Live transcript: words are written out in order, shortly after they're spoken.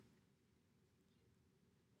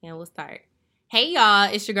And we'll start. Hey,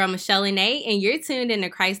 y'all, it's your girl, Michelle Nate, and you're tuned in to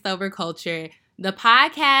Christ Over Culture, the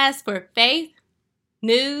podcast for faith,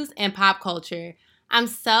 news, and pop culture. I'm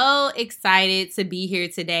so excited to be here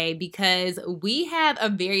today because we have a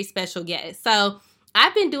very special guest. So,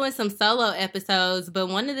 I've been doing some solo episodes, but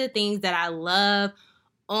one of the things that I love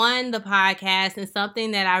on the podcast and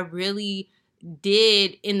something that I really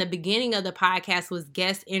did in the beginning of the podcast was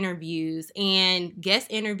guest interviews, and guest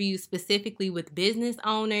interviews specifically with business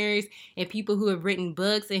owners and people who have written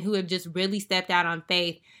books and who have just really stepped out on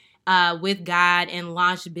faith with God and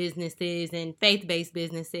launched businesses and faith-based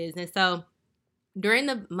businesses. And so during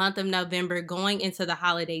the month of November, going into the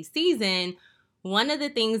holiday season, one of the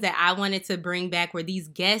things that I wanted to bring back were these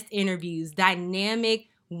guest interviews, dynamic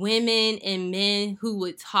women and men who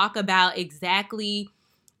would talk about exactly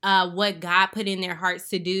what God put in their hearts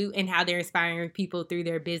to do and how they're inspiring people through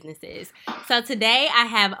their businesses. So today I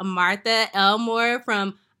have Martha Elmore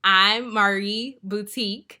from I'm Marie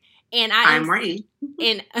Boutique, and I'm Marie.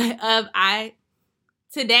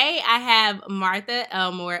 Today I have Martha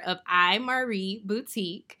Elmore of I Marie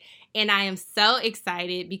Boutique, and I am so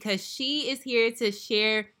excited because she is here to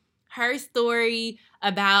share her story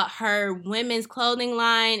about her women's clothing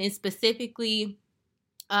line and specifically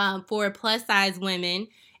for plus size women,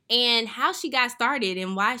 and how she got started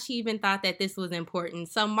and why she even thought that this was important.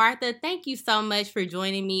 So, Martha, thank you so much for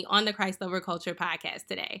joining me on the Christ Over Culture podcast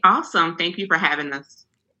today. Awesome. Thank you for having us.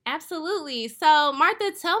 Absolutely. So,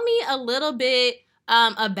 Martha, tell me a little bit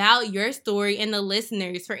about your story and the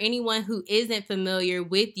listeners. For anyone who isn't familiar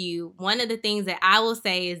with you, one of the things that I will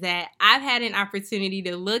say is that I've had an opportunity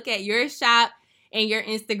to look at your shop and your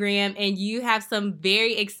Instagram, and you have some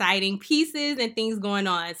very exciting pieces and things going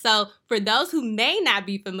on. So for those who may not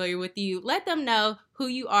be familiar with you, let them know who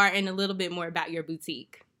you are and a little bit more about your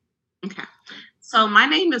boutique. Okay. So my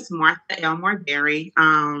name is Martha Elmore Berry.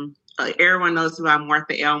 Everyone knows who I'm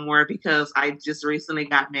Martha Elmore because I just recently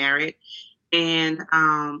got married. And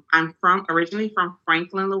I'm originally from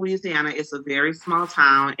Franklin, Louisiana. It's a very small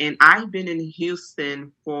town. And I've been in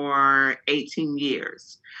Houston for 18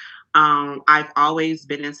 years. I've always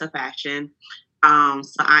been into fashion.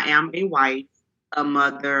 So I am a wife, a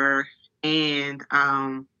mother, and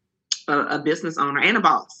a business owner and a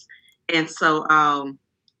boss. And so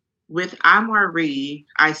with Amarie,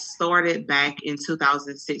 I started back in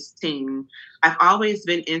 2016. I've always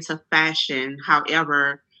been into fashion.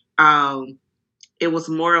 However, it was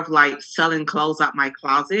more of like selling clothes out my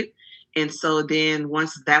closet. And so then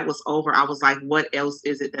once that was over, I was like, what else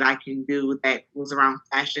is it that I can do that was around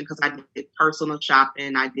fashion? Because I did personal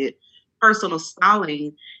shopping, I did personal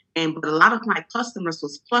styling, but a lot of my customers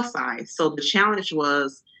was plus size. So the challenge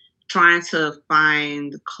was trying to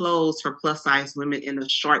find clothes for plus size women in a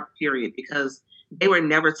short period because they would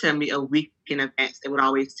never tell me a week in advance. They would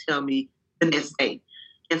always tell me the next day.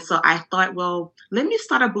 And so I thought, well, let me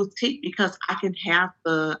start a boutique because I can have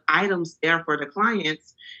the items there for the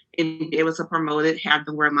clients and be able to promote it, have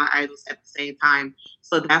them wear my items at the same time.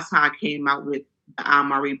 So that's how I came out with the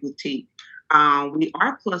Marie Boutique. We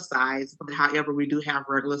are plus size, but however, we do have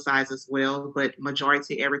regular size as well. But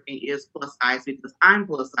majority everything is plus size because I'm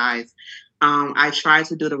plus size. I try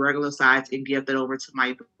to do the regular size and give it over to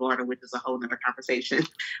my daughter, which is a whole nother conversation.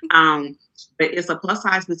 But it's a plus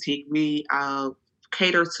size boutique. We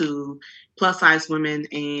cater to plus size women,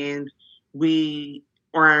 and we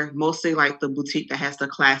are mostly like the boutique that has the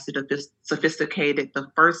classy, the sophisticated, the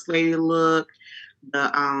first lady look,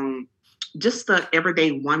 the just the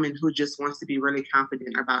everyday woman who just wants to be really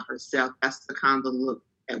confident about herself. That's the kind of look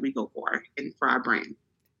that we go for and for our brand.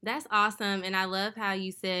 That's awesome. And I love how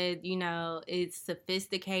you said, it's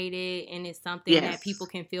sophisticated and it's something that people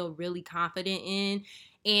can feel really confident in.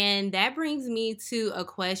 And that brings me to a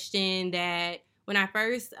question that when I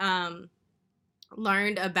first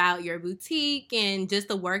learned about your boutique and just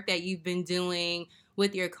the work that you've been doing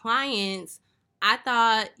with your clients, I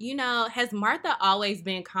thought, has Martha always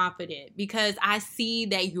been confident? Because I see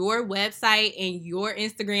that your website and your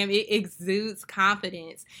Instagram, it exudes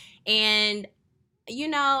confidence. And,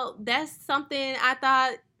 that's something I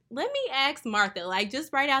thought, let me ask Martha, like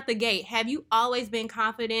just right out the gate, have you always been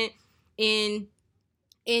confident in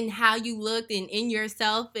how you looked and in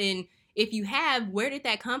yourself? And if you have, where did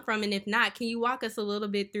that come from? And if not, can you walk us a little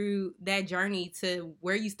bit through that journey to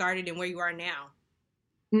where you started and where you are now?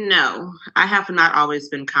 No, I have not always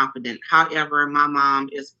been confident. However, my mom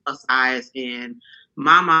is plus size, and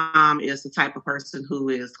my mom is the type of person who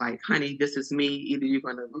is like, honey, this is me. Either you're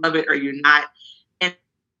going to love it or you're not. And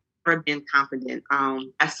I've never been confident.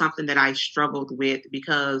 That's something that I struggled with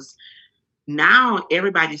because Now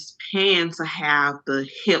everybody's paying to have the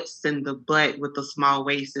hips and the butt with the small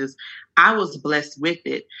waists. I was blessed with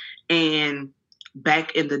it. And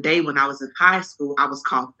back in the day when I was in high school, I was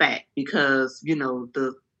called fat because,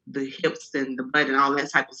 the hips and the butt and all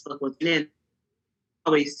that type of stuff was in,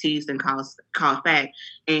 always teased and called fat.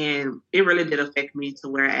 And it really did affect me to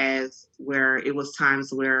where it was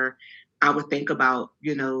times where I would think about,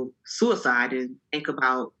 suicide and think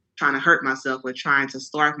about trying to hurt myself or trying to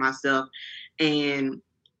starve myself. And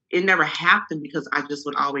it never happened because I just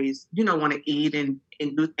would always, want to eat and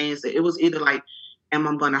do things. It was either like, am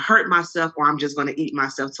I going to hurt myself or I'm just going to eat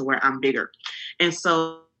myself to where I'm bigger. And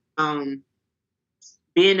so,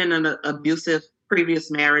 being in an abusive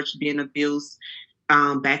previous marriage, being abused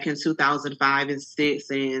back in 2005 and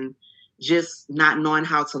six, and just not knowing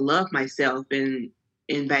how to love myself. And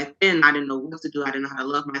back then, I didn't know what to do. I didn't know how to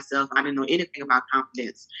love myself. I didn't know anything about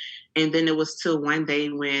confidence. And then it was till one day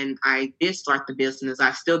when I did start the business,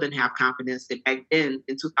 I still didn't have confidence. And back then,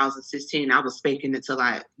 in 2016, I was faking it till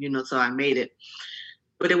I made it.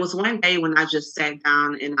 But it was one day when I just sat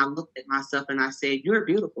down and I looked at myself and I said, "You're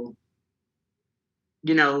beautiful.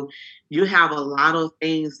 You know, you have a lot of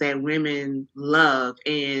things that women love,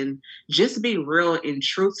 and just be real and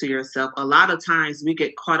true to yourself." A lot of times we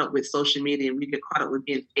get caught up with social media and we get caught up with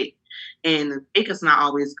being fake. And fake is not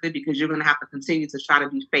always good because you're going to have to continue to try to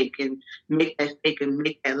be fake and make that fake and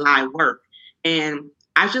make that lie work. And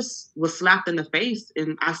I just was slapped in the face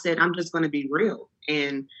and I said, I'm just going to be real.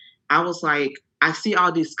 And I was like, I see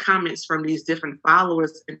all these comments from these different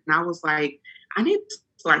followers. And I was like, I need to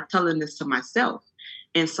start telling this to myself.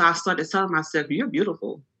 And so I started telling myself, you're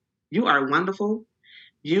beautiful. You are wonderful.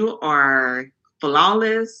 You are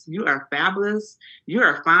flawless. You are fabulous. You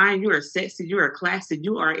are fine. You are sexy. You are classy.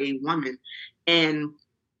 You are a woman. And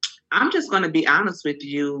I'm just going to be honest with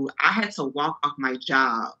you. I had to walk off my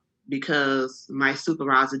job because my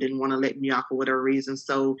supervisor didn't want to let me off for whatever reason.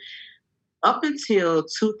 So up until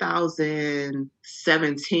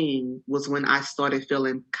 2017 was when I started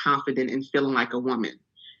feeling confident and feeling like a woman.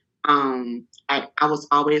 I was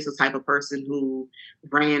always the type of person who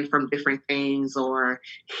ran from different things or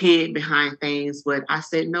hid behind things. But I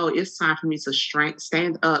said, no, it's time for me to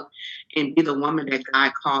stand up and be the woman that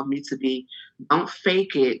God called me to be. Don't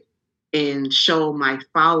fake it and show my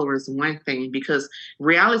followers one thing, because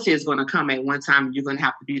reality is going to come at one time and you're going to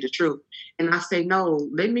have to be the truth. And I say, no,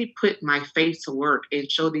 let me put my faith to work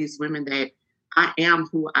and show these women that I am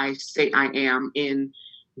who I say I am. And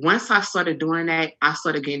once I started doing that, I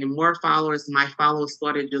started gaining more followers. My followers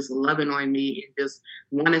started just loving on me and just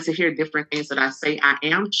wanted to hear different things that I say. I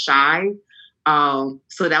am shy. So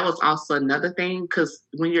that was also another thing, because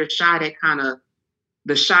when you're shy, that kind of,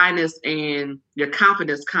 the shyness and your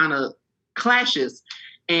confidence kind of clashes.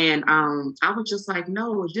 And I was just like,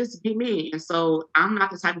 no, just be me. And so I'm not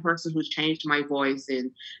the type of person who changed my voice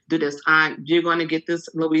and do this. You're going to get this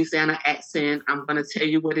Louisiana accent. I'm going to tell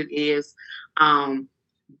you what it is.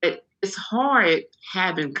 It's hard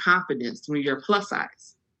having confidence when you're plus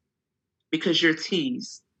size because you're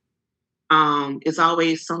teased. It's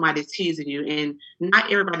always somebody teasing you, and not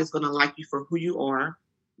everybody's going to like you for who you are,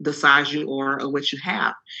 the size you are, or what you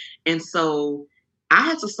have. And so I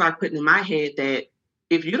had to start putting in my head that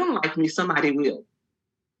if you don't like me, somebody will.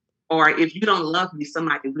 Or if you don't love me,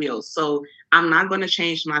 somebody will. So I'm not going to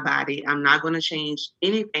change my body. I'm not going to change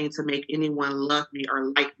anything to make anyone love me or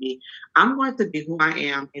like me. I'm going to be who I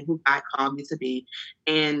am and who God called me to be.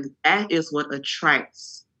 And that is what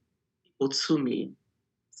attracts people to me,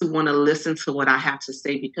 to want to listen to what I have to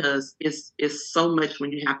say, because it's so much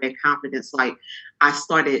when you have that confidence. Like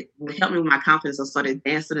what helped me with my confidence, I started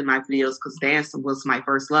dancing in my videos because dancing was my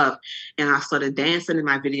first love. And I started dancing in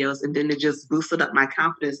my videos, and then it just boosted up my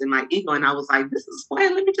confidence and my ego. And I was like, this is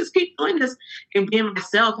fun. Let me just keep doing this and being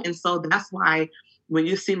myself. And so that's why when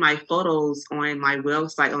you see my photos on my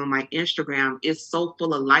website, on my Instagram, it's so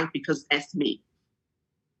full of life because that's me.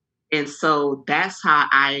 And so that's how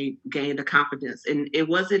I gained the confidence. And it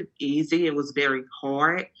wasn't easy. It was very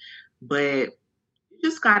hard, but you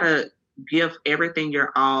just got to give everything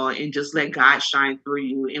your all and just let God shine through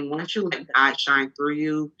you. And once you let God shine through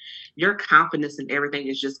you, your confidence in everything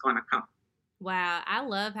is just going to come. Wow, I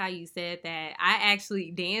love how you said that. I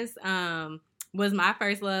actually dance was my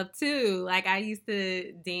first love too. Like I used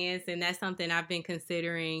to dance, and that's something I've been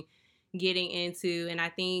considering getting into. And I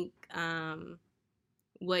think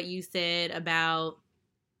what you said about,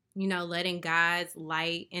 letting God's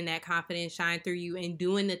light and that confidence shine through you and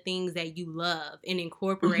doing the things that you love and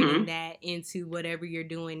incorporating that into whatever you're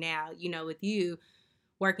doing now, with you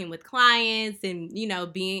working with clients and,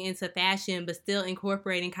 being into fashion, but still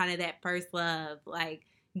incorporating kind of that first love. Like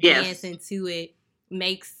Yes. dance into it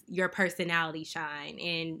makes your personality shine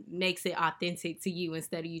and makes it authentic to you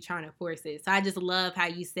instead of you trying to force it. So I just love how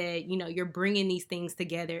you said, you know, you're bringing these things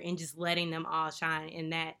together and just letting them all shine,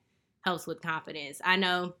 and that helps with confidence. I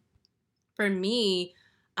know for me,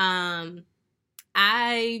 I've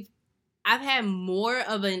had more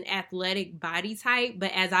of an athletic body type,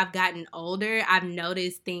 but as I've gotten older, I've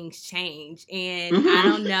noticed things change. And I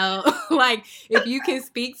don't know, like, if you can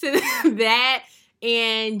speak to that.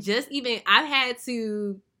 And just even, I've had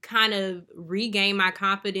to kind of regain my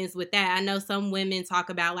confidence with that. I know some women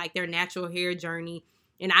talk about like their natural hair journey.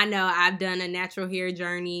 And I know I've done a natural hair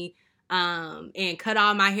journey and cut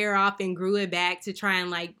all my hair off and grew it back to try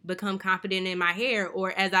and like become confident in my hair.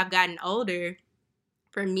 Or as I've gotten older,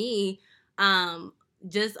 for me,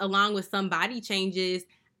 just along with some body changes,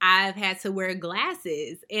 I've had to wear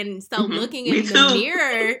glasses. And so looking in the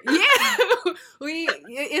mirror,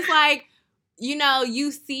 it's like, you know,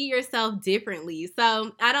 you see yourself differently.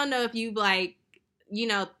 So I don't know if you've like, you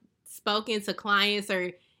know, spoken to clients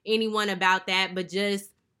or anyone about that, but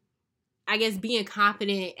just, I guess, being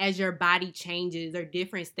confident as your body changes or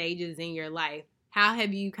different stages in your life. How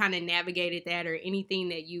have you kind of navigated that, or anything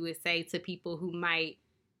that you would say to people who might,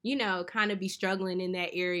 you know, kind of be struggling in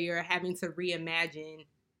that area or having to reimagine,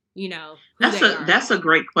 you know, who they are? That's a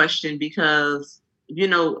great question, because, you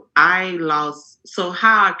know, so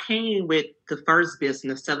how I came with the first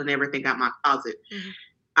business, selling everything out my closet,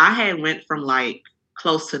 I had went from like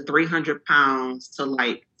close to 300 pounds to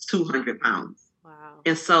like 200 pounds. Wow.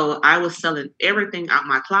 And so I was selling everything out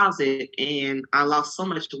my closet, and I lost so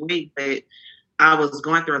much weight that I was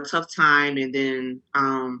going through a tough time. And then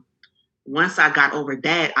once I got over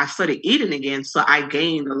that, I started eating again. So I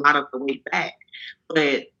gained a lot of the weight back.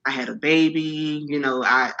 But I had a baby, you know,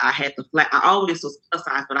 I had I always was plus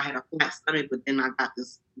size, but I had a flat stomach. But then I got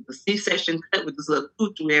the C-section cut with this little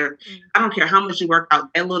pooch where I don't care how much you work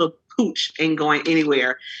out, that little pooch ain't going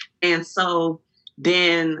anywhere. And so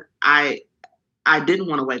then I didn't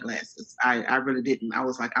want to wear glasses. I really didn't. I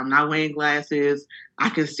was like, I'm not wearing glasses. I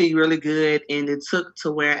can see really good. And it took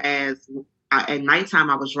to whereas at nighttime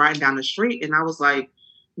I was riding down the street and I was like,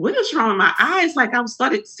 what is wrong with my eyes? Like I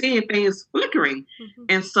started seeing things flickering.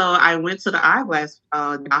 And so I went to the eyeglass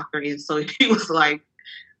doctor. And so he was like,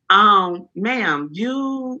 ma'am,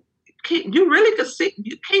 you really could see,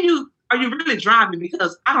 are you really driving?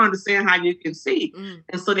 Because I don't understand how you can see.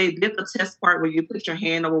 And so they did the test part where you put your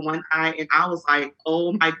hand over one eye. And I was like,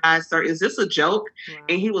 oh my God, sir, is this a joke? Wow.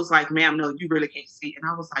 And he was like, ma'am, no, you really can't see. And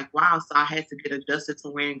I was like, wow. So I had to get adjusted to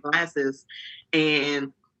wearing glasses.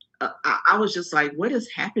 And I was just like, what is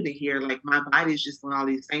happening here? Like my body's just doing all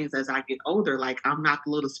these things as I get older. Like I'm not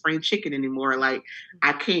the little spring chicken anymore. Like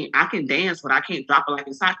I can dance, but I can't drop it like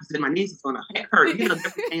inside because then my knees is gonna hurt. You know,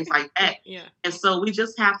 different things like that. Yeah. And so we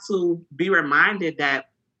just have to be reminded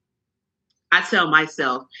that I tell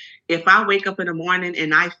myself, if I wake up in the morning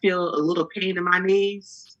and I feel a little pain in my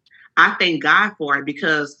knees, I thank God for it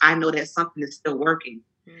because I know that something is still working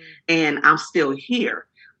and I'm still here.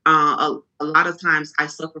 A lot of times I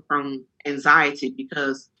suffer from anxiety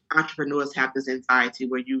because entrepreneurs have this anxiety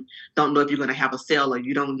where you don't know if you're going to have a sale or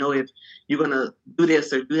you don't know if you're going to do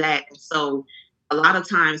this or do that. And so a lot of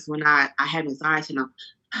times when I have anxiety,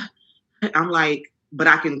 I'm like, but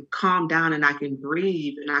I can calm down and I can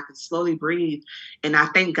breathe and I can slowly breathe. And I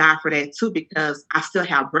thank God for that too, because I still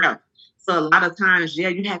have breath. So a lot of times, yeah,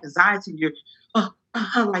 you have anxiety, you're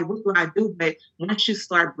like, what do I do? But once you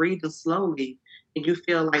start breathing slowly, and you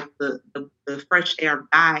feel like the fresh air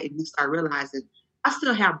die, and you start realizing, I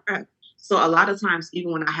still have breath. So a lot of times,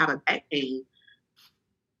 even when I have a back pain,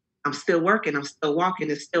 I'm still working, I'm still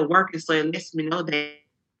walking, it's still working. So it lets me know that I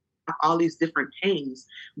have all these different pains,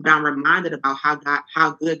 but I'm reminded about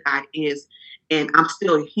how good God is. And I'm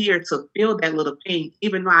still here to feel that little pain,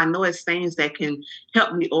 even though I know it's things that can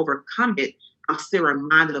help me overcome it. I'm still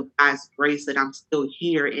reminded of God's grace that I'm still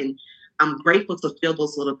here. And I'm grateful to feel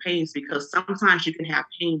those little pains because sometimes you can have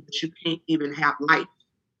pain, but you can't even have life.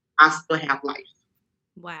 I still have life.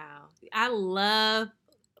 Wow. I love,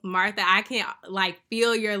 Martha, I can like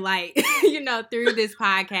feel your light, you know, through this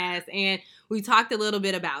podcast. And we talked a little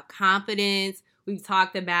bit about confidence. We've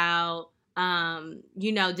talked about,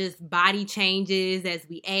 you know, just body changes as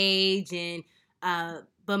we age. And,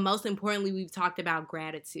 but most importantly, we've talked about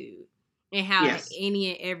gratitude and how at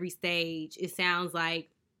any and every stage, it sounds like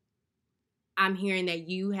I'm hearing that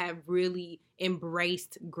you have really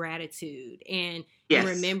embraced gratitude and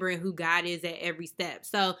remembering who God is at every step.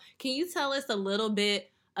 So can you tell us a little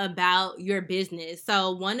bit about your business?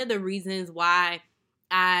 So one of the reasons why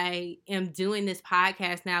I am doing this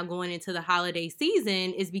podcast now going into the holiday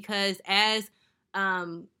season is because as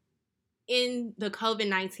um, in the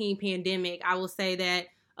COVID-19 pandemic, I will say that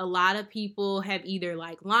a lot of people have either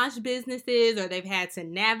like launched businesses or they've had to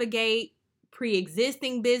navigate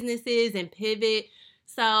pre-existing businesses and pivot.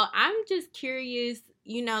 So I'm just curious,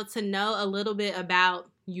 to know a little bit about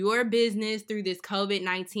your business through this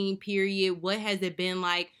COVID-19 period. What has it been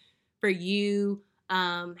like for you?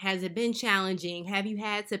 Has it been challenging? Have you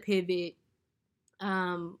had to pivot?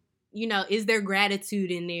 Is there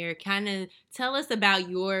gratitude in there? Kind of tell us about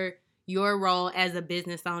your role as a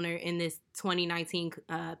business owner in this 2019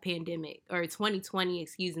 pandemic, or 2020,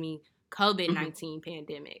 excuse me, COVID-19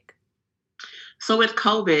 pandemic. So with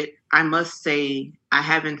COVID, I must say I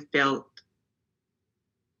haven't felt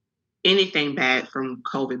anything bad from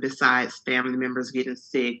COVID besides family members getting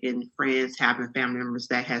sick and friends having family members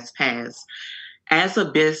that has passed. As a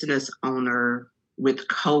business owner with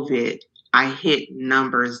COVID, I hit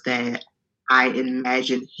numbers that I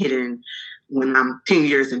imagine hitting when I'm 10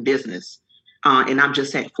 years in business, and I'm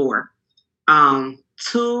just at 4.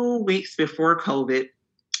 2 weeks before COVID,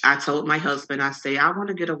 I told my husband, I say, I want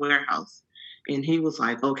to get a warehouse. And he was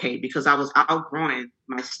like, okay, because I was outgrowing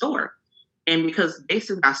my store. And because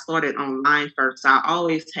basically I started online first, I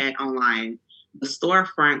always had online. The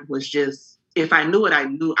storefront was just, if I knew what I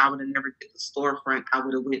knew, I would have never did the storefront. I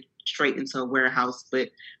would have went straight into a warehouse, but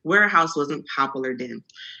warehouse wasn't popular then.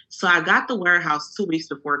 So I got the warehouse 2 weeks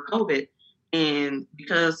before COVID. And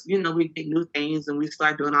because, we did new things and we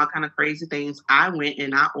started doing all kind of crazy things, I went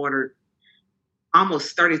and I ordered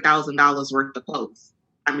almost $30,000 worth of clothes.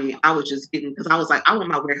 I mean, I was just getting, because I was like, I want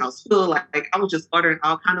my warehouse full. Like I was just ordering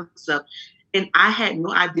all kind of stuff. And I had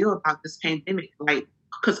no idea about this pandemic,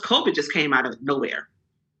 because COVID just came out of nowhere.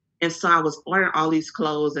 And so I was ordering all these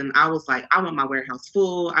clothes and I was like, I want my warehouse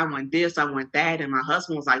full. I want this, I want that. And my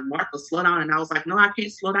husband was like, Martha, slow down. And I was like, no, I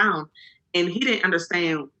can't slow down. And he didn't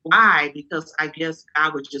understand why, because I guess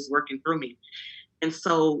God was just working through me. And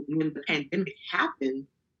so when the pandemic happened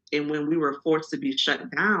and when we were forced to be shut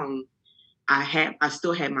down, I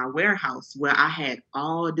still had my warehouse where I had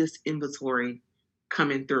all this inventory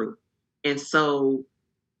coming through. And so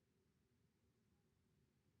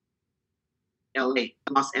LA,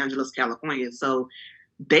 Los Angeles, California. So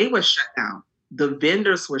they were shut down. The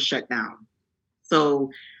vendors were shut down.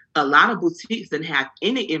 So a lot of boutiques didn't have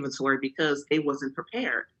any inventory because they wasn't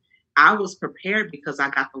prepared. I was prepared because I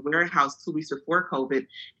got the warehouse 2 weeks before COVID,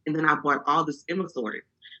 and then I bought all this inventory.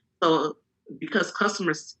 So because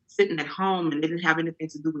customers sitting at home and they didn't have anything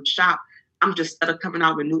to do with shop, I'm just coming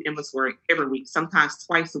out with new inventory every week, sometimes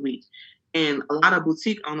twice a week. And a lot of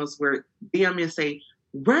boutique owners were DM me and say,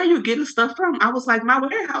 where are you getting stuff from? I was like, my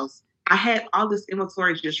warehouse. I had all this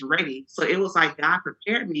inventory just ready. So it was like God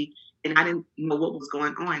prepared me and I didn't know what was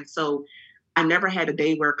going on. So I never had a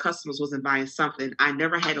day where customers wasn't buying something. I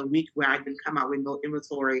never had a week where I didn't come out with no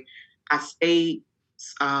inventory. I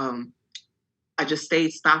just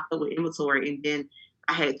stayed stocked up with inventory. And then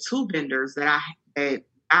I had 2 vendors that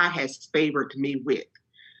God has favored me with,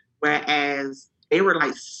 whereas they were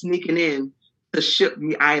like sneaking in to ship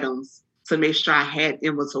me items to make sure I had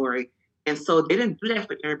inventory. And so they didn't do that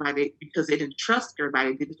for everybody because they didn't trust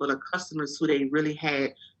everybody. They did it for the customers who they really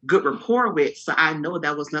had good rapport with. So I know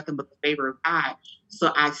that was nothing but the favor of God.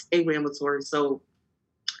 So I stayed with inventory. So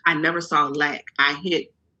I never saw lack. I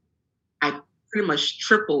pretty much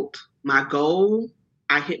tripled my goal.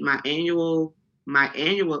 I hit my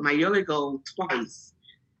yearly goal twice.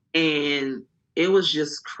 And it was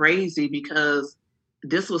just crazy because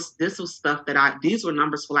this was stuff that these were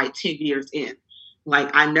numbers for like 10 years in.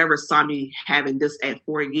 Like I never saw me having this at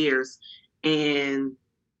 4 years. And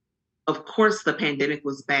of course the pandemic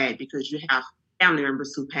was bad because you have family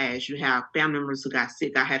members who passed, you have family members who got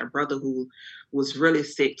sick. I had a brother who was really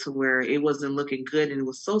sick to where it wasn't looking good and it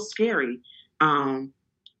was so scary.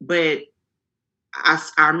 But I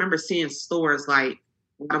remember seeing stores like,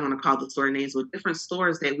 I don't want to call the store names, but different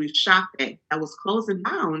stores that we've shopped at that was closing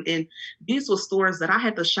down. And these were stores that I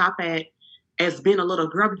had to shop at as being a little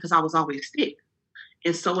girl because I was always sick.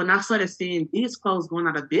 And so when I started seeing these clothes going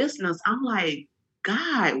out of business, I'm like,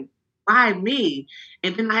 God, why me?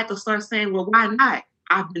 And then I had to start saying, well, why not?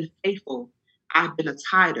 I've been faithful. I've been a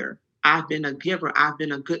tither. I've been a giver. I've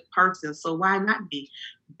been a good person. So why not me?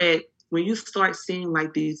 But when you start seeing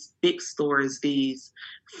like these big stores, these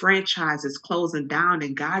franchises closing down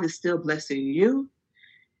and God is still blessing you,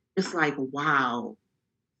 it's like, wow.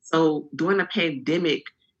 So during the pandemic,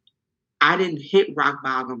 I didn't hit rock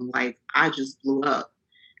bottom. Like I just blew up.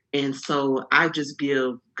 And so I just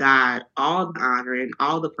give God all the honor and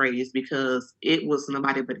all the praise because it was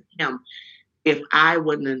nobody but him. If I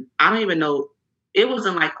wouldn't, I don't even know, it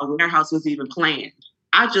wasn't like a warehouse was even planned.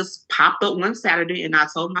 I just popped up one Saturday and I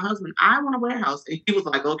told my husband, I want a warehouse. And he was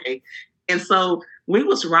like, okay. And so we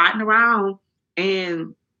was riding around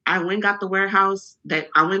and I went and got the warehouse that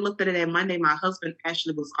I went and looked at it that Monday. My husband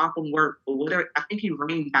actually was off from work or whatever. I think he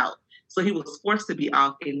rained out. So he was forced to be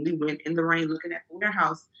off. And we went in the rain looking at the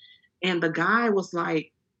warehouse. And the guy was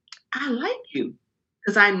like, I like you.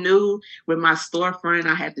 Because I knew with my storefront,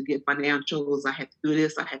 I had to get financials, I had to do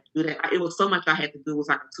this, I had to do that. It was so much I had to do. It was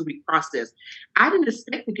like a 2-week process. I didn't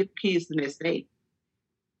expect to get the keys the next day.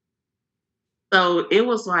 So it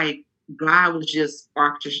was like God was just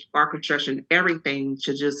orchestrating everything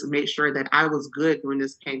to just make sure that I was good during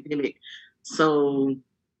this pandemic. So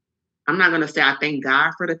I'm not going to say I thank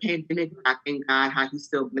God for the pandemic, but I thank God how he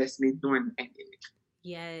still blessed me during the pandemic.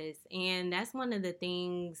 Yes. And that's one of the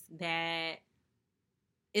things that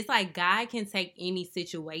it's like God can take any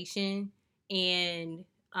situation and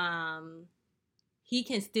he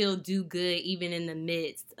can still do good even in the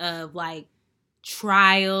midst of like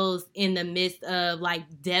trials, in the midst of like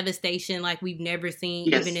devastation like we've never seen,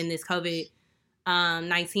 Yes. even in this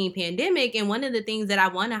COVID-19 pandemic. And one of the things that I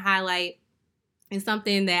want to highlight is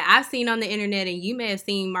something that I've seen on the internet, and you may have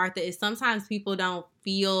seen, Martha, is sometimes people don't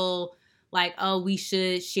feel like, oh, we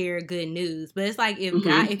should share good news. But it's like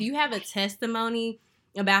if you have a testimony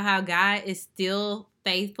about how God is still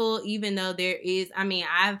faithful, even though there is, I mean,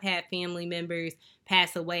 I've had family members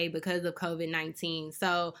pass away because of COVID-19.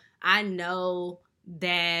 So I know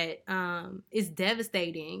that it's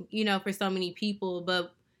devastating, you know, for so many people.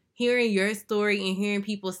 But hearing your story and hearing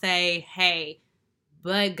people say, hey,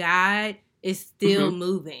 but God is still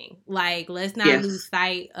moving. Like, let's not lose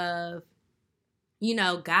sight of, you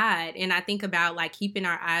know, God. And I think about like keeping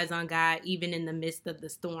our eyes on God even in the midst of the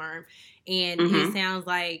storm. And it sounds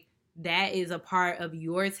like that is a part of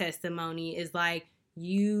your testimony, is like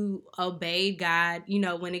you obeyed God, you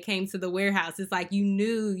know, when it came to the warehouse. It's like you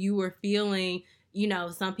knew, you were feeling, you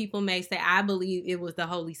know, some people may say, I believe it was the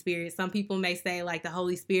Holy Spirit. Some people may say like the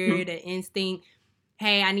Holy Spirit, an instinct,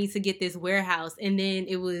 hey, I need to get this warehouse. And then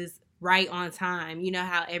it was right on time, you know,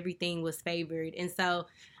 how everything was favored. And so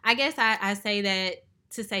I guess I say that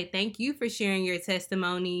to say thank you for sharing your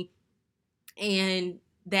testimony, and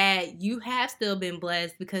that you have still been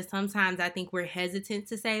blessed, because sometimes I think we're hesitant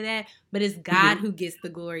to say that, but it's God who gets the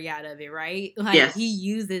glory out of it, right? Like he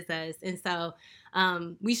uses us. And so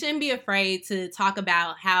we shouldn't be afraid to talk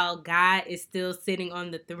about how God is still sitting on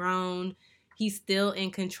the throne. He's still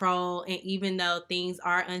in control. And even though things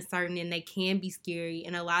are uncertain and they can be scary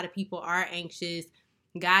and a lot of people are anxious,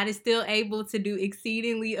 God is still able to do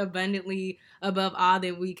exceedingly abundantly above all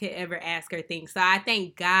that we could ever ask or think. So I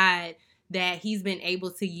thank God that he's been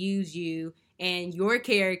able to use you and your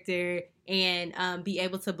character and be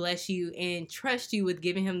able to bless you and trust you with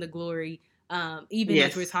giving him the glory, even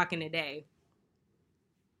as we're talking today.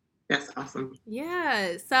 That's awesome.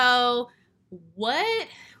 Yeah. So what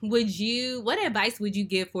advice would you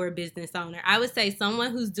give for a business owner? I would say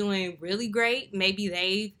someone who's doing really great. Maybe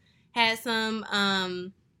they've had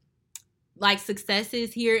some like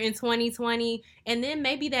successes here in 2020, and then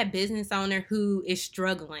maybe that business owner who is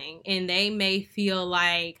struggling and they may feel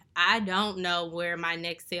like, I don't know where my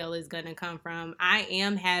next sale is going to come from. I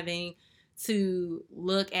am having to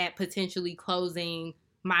look at potentially closing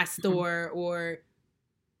my store or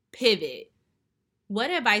pivot. What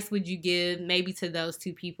advice would you give maybe to those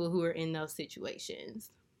two people who are in those situations?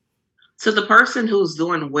 So the person who's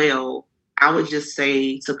doing well, I would just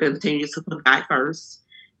say to continue to put God first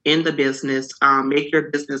in the business. Make your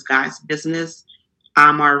business God's business.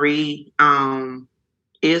 Marie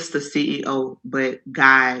is the CEO, but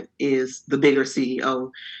God is the bigger CEO.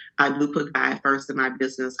 I do put God first in my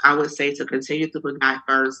business. I would say to continue to put God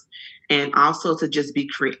first, and also to just be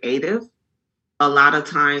creative. A lot of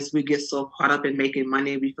times we get so caught up in making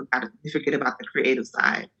money, we forget about the creative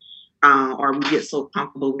side. Or we get so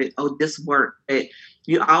comfortable with, oh, this work. But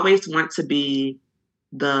you always want to be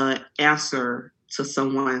the answer to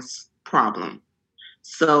someone's problem.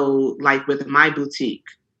 So like with my boutique,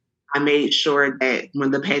 I made sure that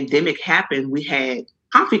when the pandemic happened, we had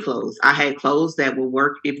comfy clothes. I had clothes that would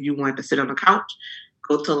work if you wanted to sit on the couch,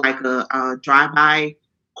 go to like a drive-by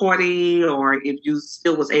party, or if you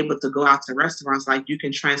still was able to go out to restaurants, like you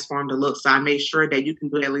can transform the look. So I made sure that you can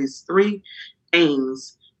do at least three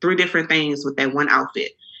different things with that one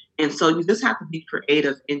outfit. And so you just have to be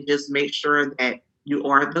creative and just make sure that you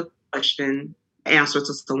are the answer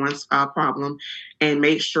to someone's problem, and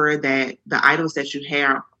make sure that the items that you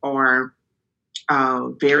have are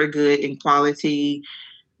very good in quality.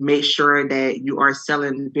 Make sure that you are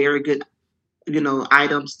selling very good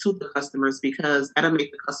items to the customers, because that'll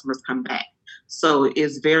make the customers come back. So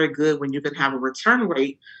it's very good when you can have a return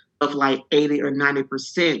rate of like 80 or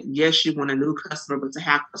 90%. Yes, you want a new customer, but to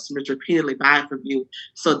have customers repeatedly buy from you.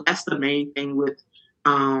 So that's the main thing with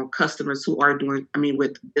customers who are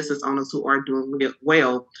with business owners who are doing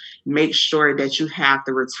well. Make sure that you have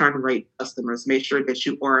the return rate customers. Make sure that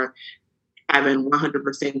you are having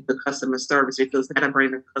 100% of the customer service, because that'll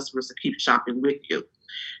bring the customers to keep shopping with you.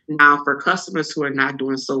 Now, for customers who are not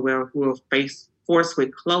doing so well, who are forced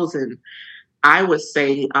with closing, I would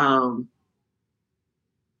say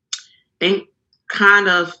think kind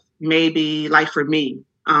of maybe like for me,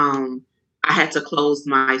 I had to close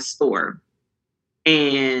my store.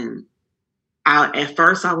 And at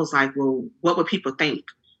first I was like, well, what would people think?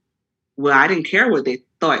 Well, I didn't care what they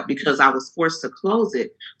thought because I was forced to close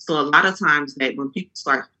it. So a lot of times that when people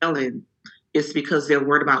start failing, it's because they're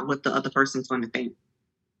worried about what the other person's going to think.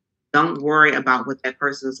 Don't worry about what that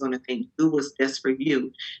person is going to think. Do what's best for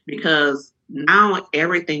you, because now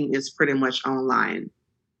everything is pretty much online,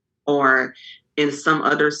 or in some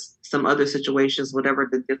other situations, whatever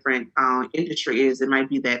the different industry is, it might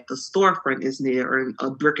be that the storefront is needed or a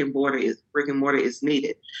brick and mortar is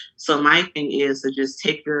needed. So my thing is to just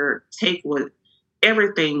take what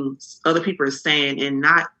everything other people are saying and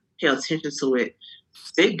not pay attention to it.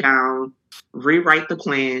 Sit down, rewrite the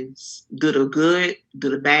plans, do the good, do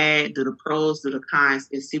the bad, do the pros, do the cons,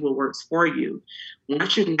 and see what works for you.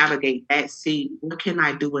 Once you navigate that, see what can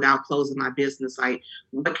I do without closing my business? Like,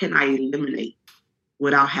 what can I eliminate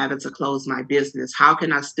without having to close my business? How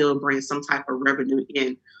can I still bring some type of revenue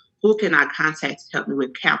in? Who can I contact to help me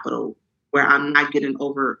with capital where I'm not getting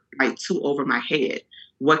too over my head?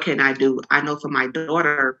 What can I do? I know for my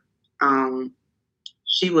daughter,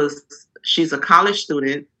 she's a college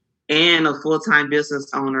student and a full-time business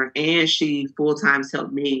owner, and she full-time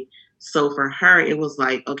helped me. So for her, it was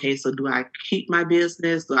like, okay, so do I keep my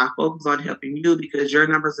business? Do I focus on helping you because your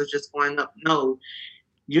numbers are just going up? No,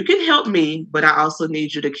 you can help me, but I also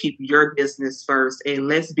need you to keep your business first. And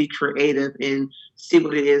let's be creative and see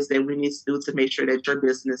what it is that we need to do to make sure that your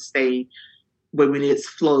business stay where we need to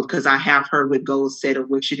flow. Because I have her with goals set of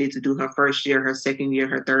what she needs to do her first year, her second year,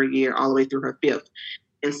 her third year, all the way through her fifth.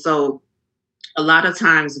 And so a lot of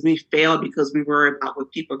times we fail because we worry about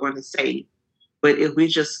what people are going to say. But if we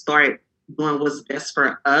just start doing what's best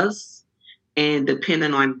for us and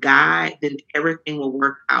depending on God, then everything will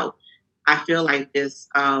work out. I feel like this,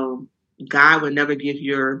 God would never give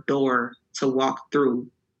you a door to walk through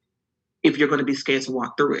if you're going to be scared to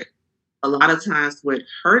walk through it. A lot of times what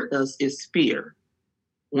hurt us is fear.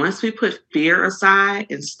 Once we put fear aside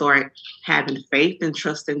and start having faith and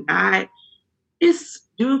trust in God,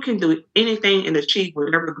 you can do anything and achieve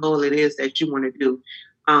whatever goal it is that you want to do.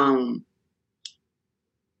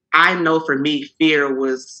 I know for me, fear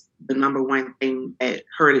was the number one thing that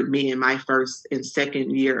hurted me in my first and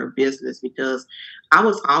second year of business, because I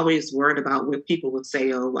was always worried about what people would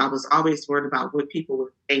say, or I was always worried about what people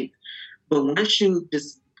would think. But once you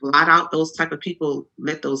just blot out those type of people,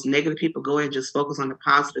 let those negative people go and just focus on the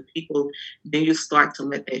positive people, then you start to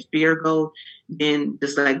let that fear go. Then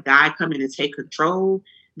just let God come in and take control.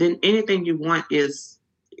 Then anything you want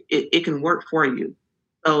it can work for you.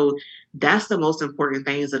 So that's the most important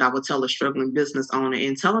things that I would tell a struggling business owner,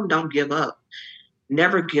 and tell them don't give up.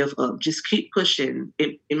 Never give up. Just keep pushing.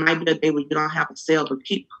 It might be a day when you don't have a sale, but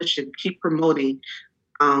keep pushing, keep promoting.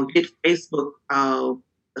 Get the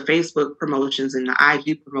Facebook promotions and the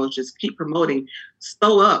IG promotions. Keep promoting.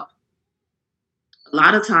 Stow up. A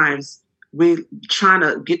lot of times we're trying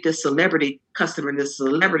to get this celebrity customer, this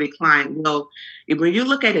celebrity client. Well, when you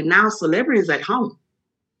look at it now, celebrities at home.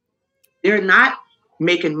 They're not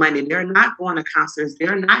making money. They're not going to concerts.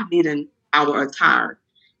 They're not needing our attire.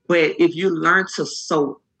 But if you learn to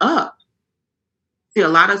sew up, see, a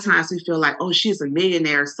lot of times we feel like, oh, she's a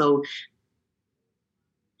millionaire. So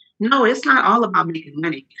no, it's not all about making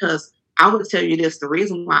money, because I would tell you this, the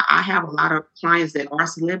reason why I have a lot of clients that are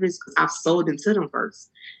celebrities, because I've sold into them first.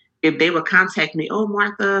 If they would contact me, oh,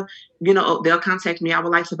 Martha, they'll contact me, I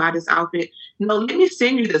would like to buy this outfit. No, let me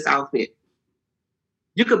send you this outfit.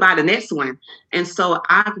 You could buy the next one. And so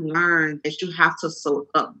I've learned that you have to sew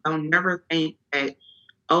up. Don't never think that,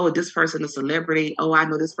 oh, this person is a celebrity. Oh, I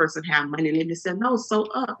know this person have money. Let me say, no, sew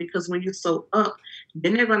up. Because when you sew up,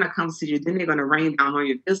 then they're going to come to you. Then they're going to rain down on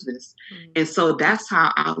your business. Mm-hmm. And so that's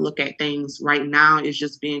how I look at things right now, is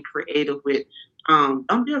just being creative with,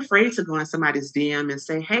 don't be afraid to go in somebody's DM and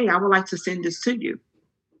say, hey, I would like to send this to you.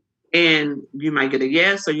 And you might get a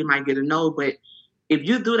yes or you might get a no, but if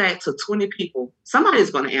you do that to 20 people,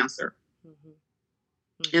 somebody's going to answer. Mm-hmm.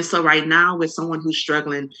 Mm-hmm. And so right now with someone who's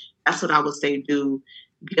struggling, that's what I would say. Do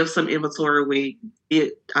give some inventory away.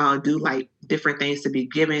 Do like different things to be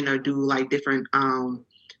given, or do like different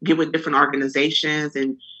get with different organizations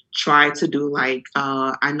and try to do like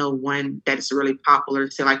I know one that's really popular.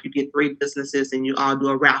 So like you get 3 businesses and you all do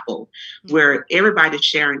a raffle where everybody's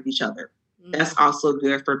sharing each other. That's also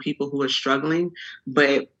good for people who are struggling,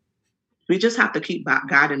 but we just have to keep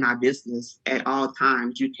God in our business at all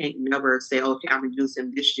times. You can't never say, okay, I'm going to use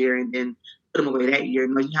him this year and then put him away that year.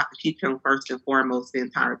 No, you have to keep him first and foremost the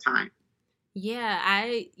entire time. Yeah,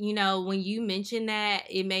 when you mentioned that,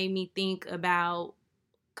 it made me think about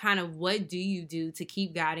kind of what do you do to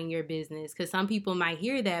keep God in your business? Because some people might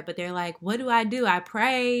hear that, but they're like, what do? I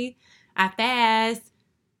pray, I fast.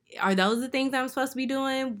 Are those the things I'm supposed to be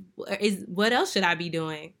doing? What else should I be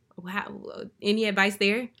doing? Any advice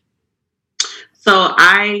there? So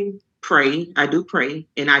I pray. I do pray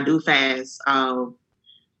and I do fast.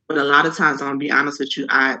 But a lot of times, I'm gonna be honest with you,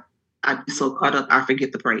 I'd be so caught up, I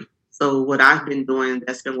forget to pray. So what I've been doing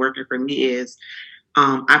that's been working for me is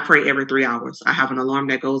I pray every 3 hours. I have an alarm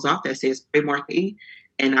that goes off that says pray Martha E,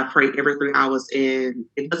 and I pray every 3 hours. And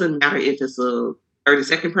it doesn't matter if it's a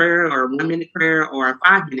 30-second prayer or a 1-minute prayer or a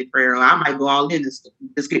 5-minute prayer, or I might go all in and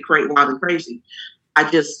just get wild and crazy. I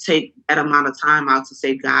just take that amount of time out to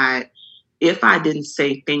say, God, if I didn't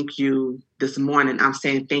say thank you this morning, I'm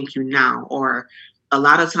saying thank you now. Or a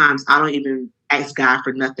lot of times I don't even ask God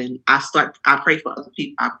for nothing. I pray for other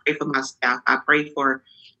people. I pray for my staff. I pray for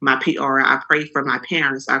my PR. I pray for my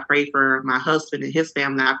parents. I pray for my husband and his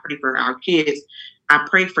family. I pray for our kids. I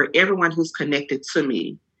pray for everyone who's connected to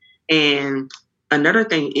me. And another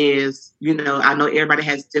thing is, I know everybody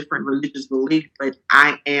has different religious beliefs, but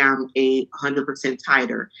I am a 100%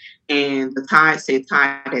 tither. And the tithe say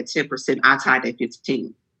tithe at 10%, I tithe at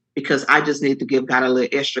 15%. Because I just need to give God a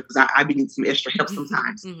little extra, because I need some extra help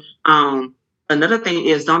sometimes. Another thing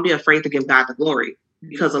is, don't be afraid to give God the glory,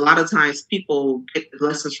 because a lot of times people get the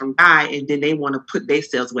blessings from God and then they want to put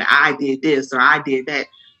themselves where I did this or I did that.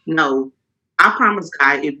 No, I promise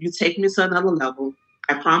God, if you take me to another level,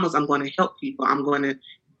 I promise I'm going to help people. I'm going to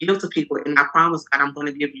give to people. And I promise God, I'm going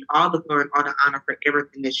to give you all the glory and all the honor for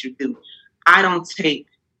everything that you do. I don't take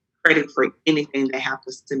credit for anything that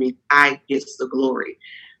happens to me. I get the glory,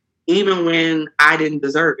 even when I didn't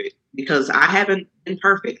deserve it, because I haven't been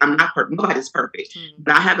perfect. I'm not perfect. Nobody's perfect.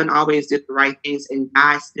 But I haven't always did the right things, and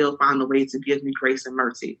I still found a way to give me grace and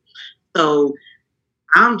mercy. So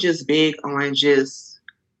I'm just big on just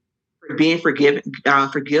being forgiven.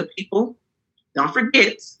 Forgive people. Don't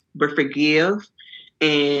forget, but forgive,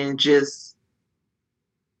 and just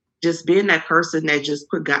being that person that just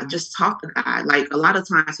put God, just talk to God. Like a lot of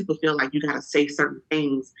times people feel like you got to say certain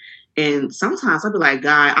things. And sometimes I'll be like,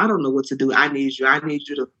 God, I don't know what to do. I need you. I need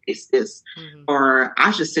you to fix this. Or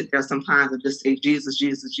I just sit there sometimes and just say, Jesus,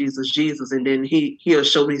 Jesus, Jesus, Jesus. And then he'll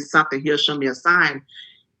show me something. He'll show me a sign.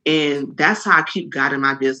 And that's how I keep God in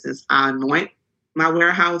my business. I anoint my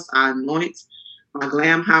warehouse. I anoint my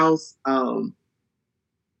glam house.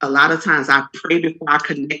 A lot of times I pray before I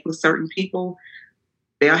connect with certain people.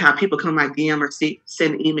 They'll have people come my DM or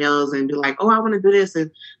send emails and be like, oh, I want to do this. And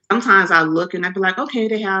sometimes I look and I be like, okay,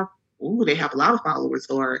 they have a lot of followers,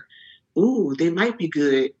 or, they might be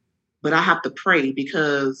good. But I have to pray,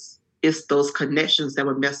 because it's those connections that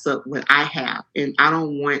would mess up what I have. And I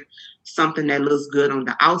don't want something that looks good on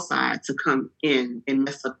the outside to come in and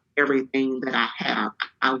mess up everything that I have.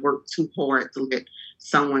 I work too hard to let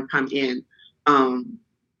someone come in.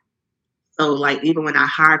 So like, even when I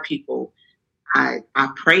hire people, I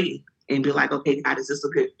pray and be like, okay, God, is this a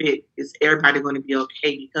good fit? Is everybody going to be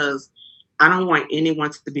okay? Because I don't want anyone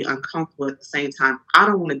to be uncomfortable at the same time. I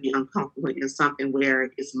don't want to be uncomfortable in something where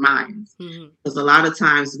it's mine. Because a lot of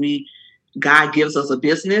times God gives us a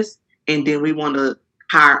business, and then we want to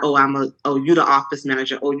hire, you the office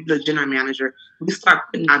manager, you the general manager. We start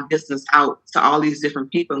putting our business out to all these different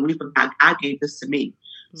people, and we forgot God gave this to me.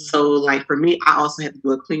 So like for me, I also had to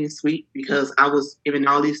do a clean sweep, because I was giving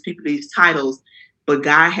all these people these titles, but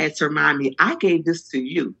God had to remind me, I gave this to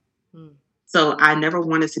you. So I never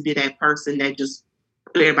wanted to be that person that just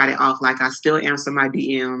put everybody off. Like I still answer my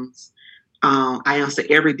DMs. I answer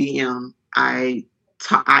every DM. I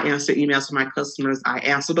answer emails from my customers. I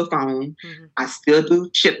answer the phone. I still do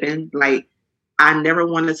shipping. Like I never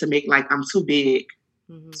wanted to make like I'm too big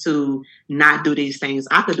to not do these things.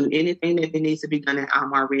 I could do anything that needs to be done at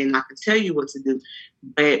Almari, and I can tell you what to do.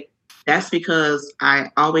 But that's because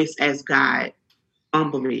I always ask God,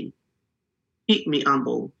 humble me, keep me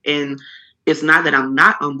humble. And it's not that I'm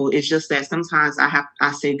not humble. It's just that sometimes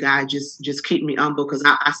I say, God, just keep me humble, because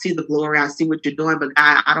I see the glory. I see what you're doing, but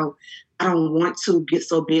God, I don't want to get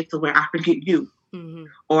so big to where I forget you.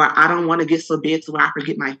 or I don't want to get so big to where I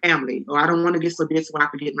forget my family, or I don't want to get so big to where I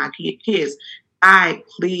forget my kids.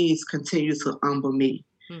 Please continue to humble me.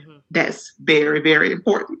 Mm-hmm. That's very, very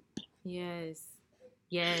important. Yes.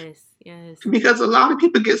 Yes. Yes. Because a lot of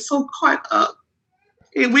people get so caught up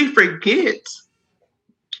and we forget.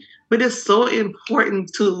 But it's so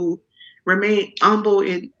important to remain humble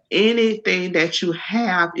in anything that you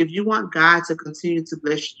have. If you want God to continue to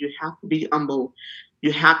bless you, you have to be humble.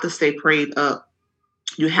 You have to stay prayed up.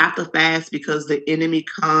 You have to fast because the enemy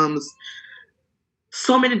comes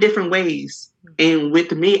so many different ways. And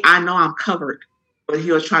with me, I know I'm covered, but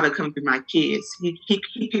he'll try to come through my kids.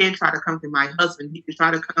 He can try to come through my husband. He can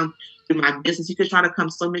try to come through my business. He could try to come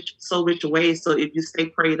so rich ways. So if you stay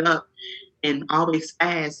prayed up and always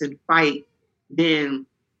fast and fight, then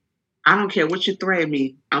I don't care what you throw at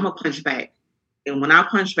me, I'm going to punch back. And when I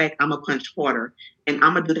punch back, I'm going to punch harder. And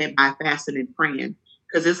I'm going to do that by fasting and praying.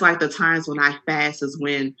 Because it's like the times when I fast is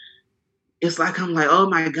when it's like, I'm like, oh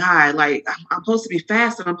my God, like I'm supposed to be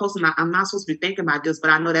fasting. I'm not supposed to be thinking about this, but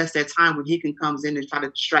I know that's that time when he can comes in and try to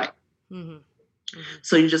distract. Mm-hmm. Mm-hmm.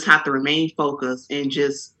 So you just have to remain focused and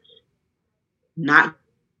just not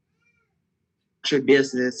your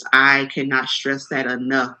business. I cannot stress that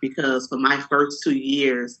enough because for my first 2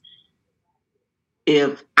 years,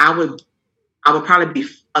 if I would probably be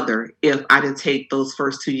further if I didn't take those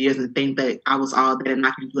first 2 years and think that I was all that and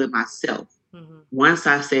I could do it myself. Mm-hmm. Once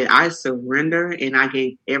I said I surrender and I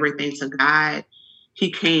gave everything to God,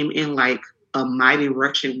 he came in like a mighty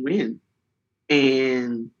rushing wind.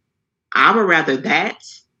 And I would rather that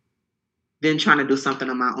than trying to do something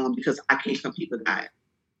on my own because I can't compete with God.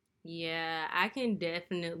 Yeah, I can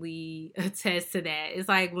definitely attest to that. It's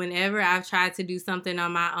like whenever I've tried to do something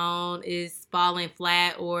on my own, it's falling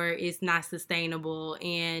flat or it's not sustainable.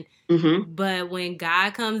 And but when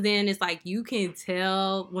God comes in, it's like you can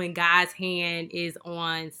tell when God's hand is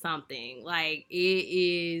on something. Like it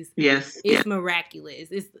is, it's miraculous.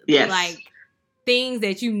 It's like things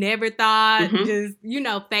that you never thought, just,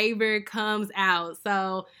 favor comes out.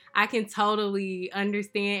 So I can totally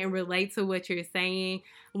understand and relate to what you're saying.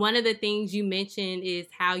 One of the things you mentioned is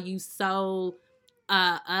how you sew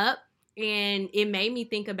up, and it made me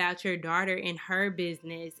think about your daughter and her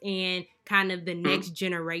business and kind of the next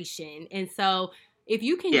generation. And so if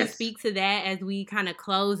you can just speak to that as we kind of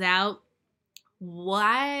close out,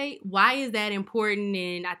 why is that important?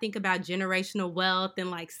 And I think about generational wealth and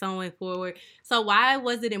like sewing forward. So why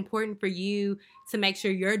was it important for you to make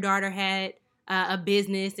sure your daughter had a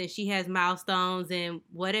business and she has milestones? And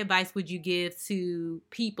what advice would you give to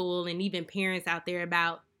people and even parents out there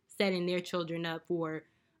about setting their children up for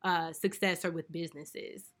success or with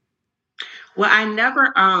businesses? Well, I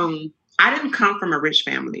didn't come from a rich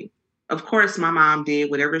family. Of course, my mom did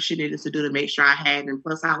whatever she needed to do to make sure I had, and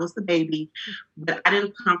plus I was the baby. But I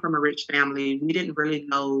didn't come from a rich family. We didn't really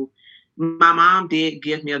know. My mom did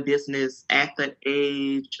give me a business at the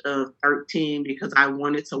age of 13 because I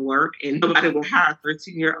wanted to work and nobody would hire a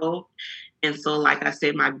 13-year-old. And so, like I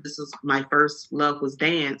said, my first love was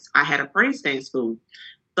dance. I had a praise dance school.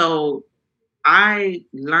 So I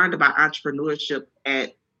learned about entrepreneurship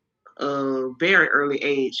at a very early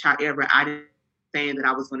age. However, I didn't understand that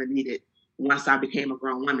I was going to need it once I became a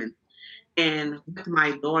grown woman. And with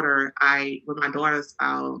my daughter, a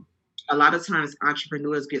lot of times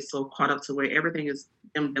entrepreneurs get so caught up to where everything is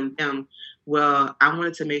them. Well, I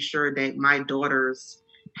wanted to make sure that my daughters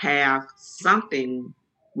have something,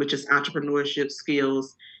 which is entrepreneurship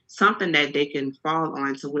skills, something that they can fall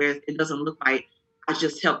on to where it doesn't look like I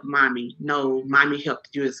just helped mommy. No, mommy helped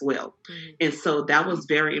you as well. Mm-hmm. And so that was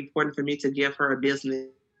very important for me to give her a business.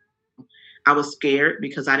 I was scared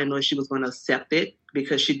because I didn't know if she was going to accept it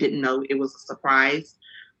because she didn't know it was a surprise.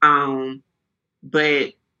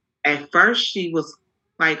 But at first she was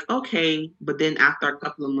like, okay. But then after a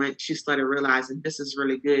couple of months, she started realizing this is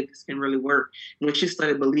really good. This can really work. And when she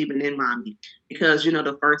started believing in mommy, because,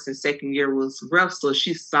 the first and second year was rough. So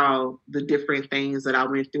she saw the different things that I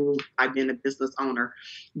went through by being a business owner.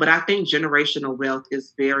 But I think generational wealth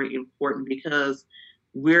is very important because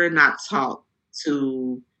we're not taught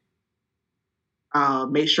to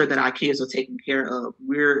make sure that our kids are taken care of.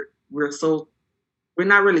 We're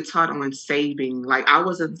not really taught on saving. Like I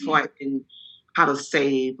wasn't taught in how to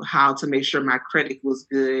save, how to make sure my credit was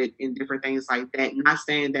good and different things like that. Not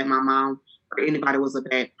saying that my mom or anybody was a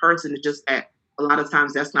bad person. It's just that a lot of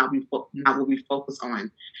times that's not what we focus on.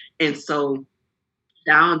 And so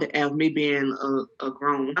down to me being a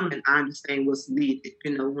grown woman, I understand what's needed.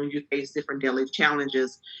 When you face different daily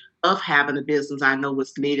challenges of having a business, I know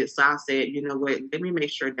what's needed. So I said, you know what, let me make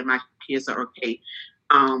sure that my kids are okay.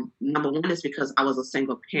 Number one is because I was a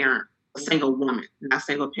single parent. a single woman, not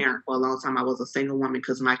single parent. For a long time, I was a single woman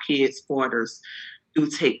because my kids' fathers do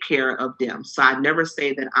take care of them. So I never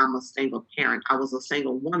say that I'm a single parent. I was a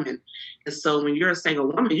single woman. And so when you're a single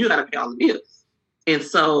woman, you got to pay all the bills. And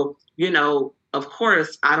so, of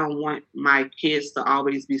course, I don't want my kids to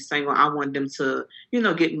always be single. I want them to,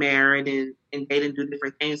 get married and date and do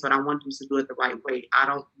different things, but I want them to do it the right way. I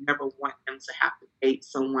don't never want them to have to date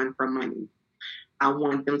someone for money. I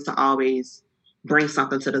want them to always bring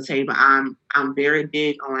something to the table. I'm very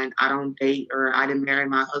big on I don't date or I didn't marry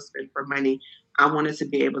my husband for money. I wanted to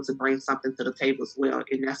be able to bring something to the table as well.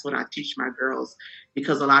 And that's what I teach my girls,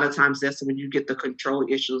 because a lot of times that's when you get the control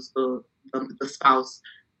issues. The spouse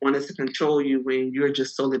wanted to control you when you're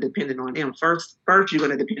just solely dependent on them. First you're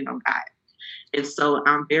going to depend on God. And so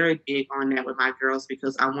I'm very big on that with my girls,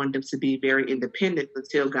 because I want them to be very independent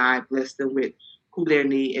until God bless them with who they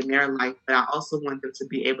need in their life. But I also want them to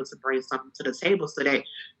be able to bring something to the table so that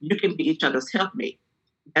you can be each other's helpmate.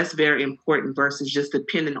 That's very important versus just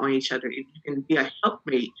depending on each other. If you can be a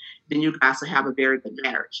helpmate, then you guys will have a very good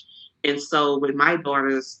marriage. And so with my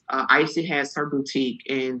daughters, Icy has her boutique.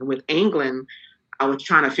 And with England, I was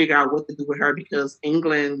trying to figure out what to do with her, because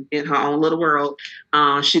England, in her own little world,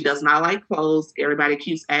 she does not like clothes. Everybody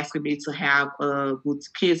keeps asking me to have a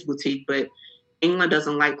kids boutique, but England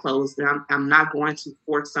doesn't like clothes. And I'm not going to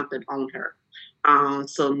force something on her.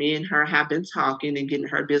 So me and her have been talking and getting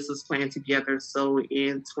her business plan together. So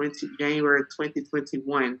in January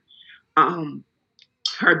 2021,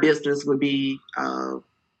 her business will be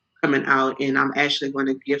coming out, and I'm actually going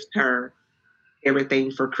to gift her everything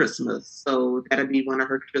for Christmas. So that'll be one of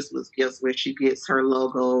her Christmas gifts, where she gets her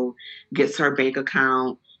logo, gets her bank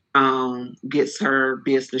account, gets her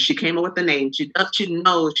business. She came up with the name. She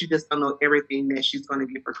knows, she just don't know everything that she's going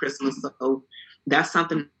to get for Christmas. So that's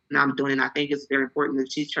something I'm doing. And I think it's very important to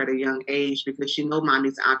teach her at a young age, because she knows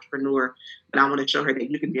mommy's an entrepreneur, but I want to show her that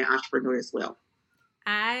you can be an entrepreneur as well.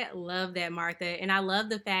 I love that, Martha. And I love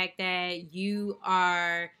the fact that you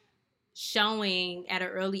are showing at an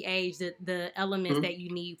early age the elements that you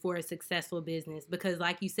need for a successful business. Because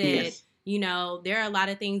like you said, there are a lot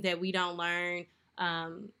of things that we don't learn,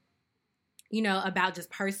 about just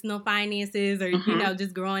personal finances or,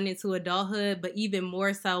 just growing into adulthood. But even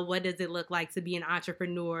more so, what does it look like to be an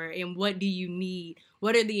entrepreneur, and what do you need?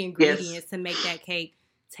 What are the ingredients to make that cake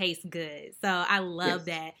taste good? So I love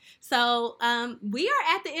that. So we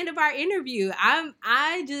are at the end of our interview.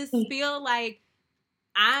 I just feel like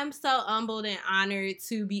I'm so humbled and honored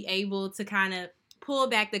to be able to kind of pull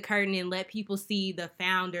back the curtain and let people see the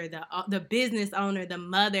founder, the business owner, the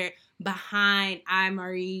mother behind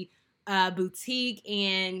iMarie Boutique,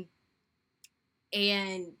 and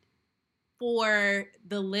for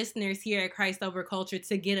the listeners here at Christ Over Culture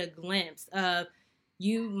to get a glimpse of,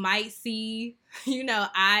 you might see,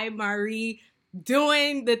 iMarie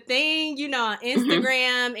doing the thing, on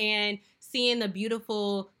Instagram and seeing the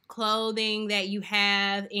beautiful clothing that you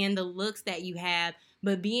have and the looks that you have,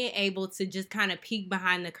 but being able to just kind of peek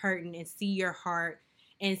behind the curtain and see your heart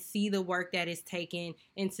and see the work that is taken,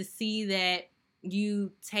 and to see that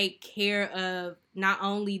you take care of not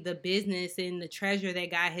only the business and the treasure that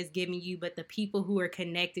God has given you, but the people who are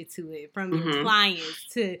connected to it, from your clients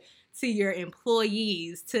to your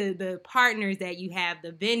employees, to the partners that you have,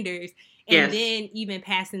 the vendors, and then even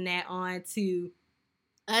passing that on to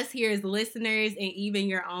us here as listeners and even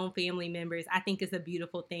your own family members. I think it's a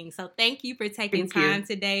beautiful thing. So thank you for taking time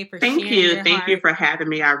today, for sharing your heart. Thank you for having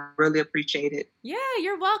me. I really appreciate it. Yeah,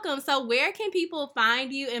 you're welcome. So where can people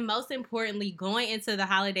find you? And most importantly, going into the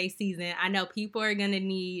holiday season, I know people are going to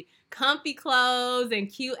need comfy clothes and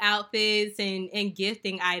cute outfits and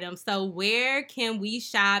gifting items. So where can we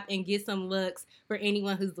shop and get some looks for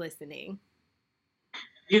anyone who's listening?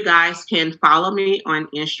 You guys can follow me on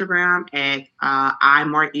Instagram at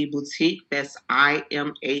iMarie Boutique. That's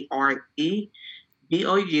IMARE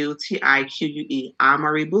BOUTIQUE,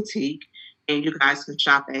 iMarie Boutique. And you guys can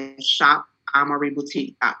shop at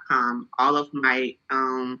shopimarieboutique.com. All of my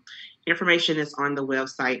information is on the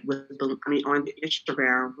website on the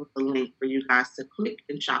Instagram with the link for you guys to click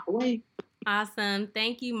and shop away. Awesome.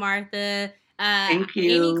 Thank you, Martha. Thank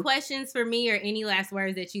you. Any questions for me or any last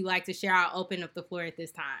words that you'd like to share? I'll open up the floor at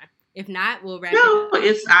this time. If not, we'll wrap it up.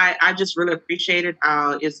 I just really appreciate it.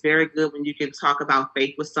 It's very good when you can talk about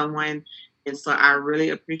faith with someone. And so I really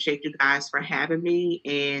appreciate you guys for having me.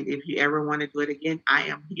 And if you ever want to do it again, I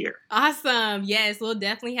am here. Awesome. Yes, we'll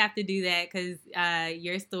definitely have to do that, because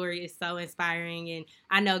your story is so inspiring. And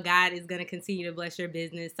I know God is going to continue to bless your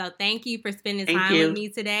business. So thank you for spending time with me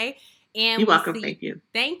today. And you're welcome. Thank you.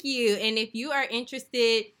 Thank you. And if you are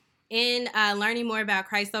interested in learning more about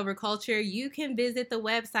Christ Over Culture, you can visit the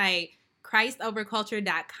website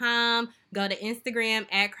ChristOverCulture.com. Go to Instagram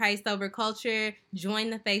at ChristOverCulture. Join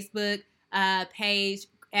the Facebook page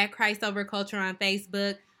at ChristOverCulture on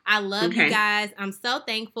Facebook. I love you guys. I'm so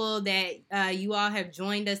thankful that you all have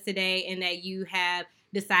joined us today and that you have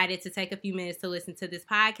decided to take a few minutes to listen to this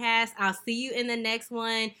podcast. I'll see you in the next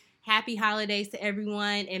one. Happy holidays to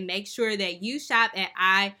everyone, and make sure that you shop at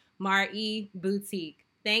iMarE Boutique.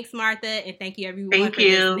 Thanks, Martha, and thank you everyone for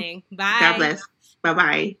listening. Bye. God bless.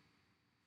 Bye-bye.